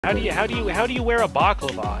How do you wear a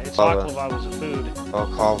baklava? It's baklava was a food.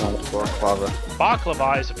 Balklava.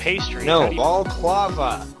 Baklava is a pastry. No,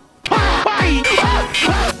 balklava. Hey,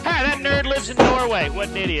 that nerd lives in Norway. What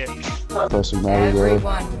an idiot.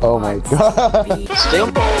 Oh my god.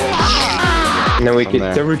 And then we can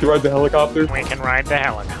ride the helicopter. We can ride the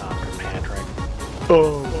helicopter, Patrick.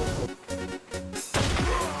 Oh.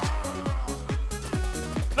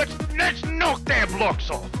 Let's knock them blocks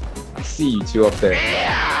off. I see you two up there.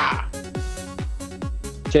 Yeah.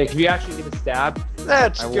 Jake, can you actually get a stab?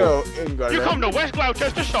 Let's go, England. You come to West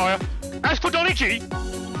Gloucestershire. Ask for Donny G.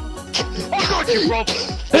 I got you, Rob.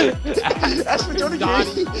 That's for Johnny G.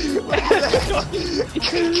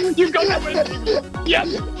 You got that. Yeah.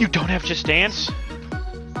 You don't have Just Dance?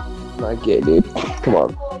 Not gay, dude. Come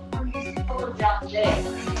on.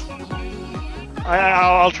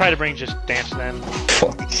 I'll try to bring Just Dance then.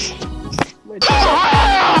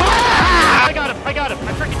 I got him.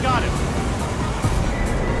 I freaking got him.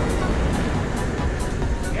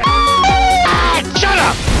 Shut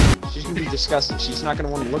up! She's gonna be disgusting. She's not gonna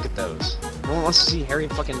want to look at those. No one wants to see hairy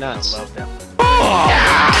fucking nuts. I love them.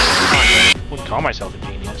 I wouldn't call myself a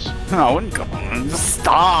genius. I wouldn't go.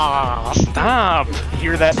 Stop. Stop!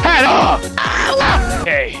 Hear that?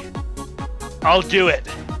 Hey, I'll do it.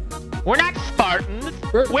 We're not Spartans.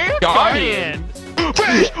 We're Guardians.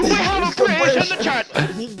 British! We have a British in the chat!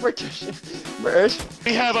 British.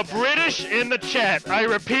 We have a British in the chat. I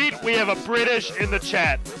repeat, we have a British in the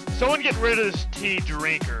chat. Someone get rid of this tea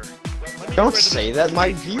drinker. Don't say that.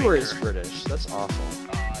 My viewer is British. That's awful.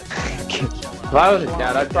 If I was a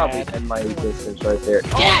dad, I'd probably end my existence right there.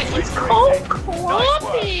 Dad, it's called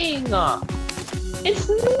clubbing! It's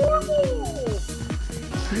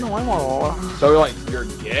normal. So, like, you're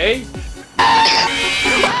gay?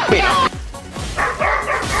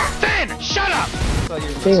 Finn, shut up!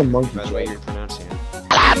 Being a monkey, By the way you're pronouncing it.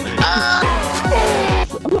 I'm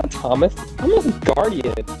not Thomas. I'm not a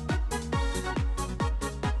guardian.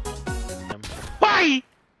 Bye!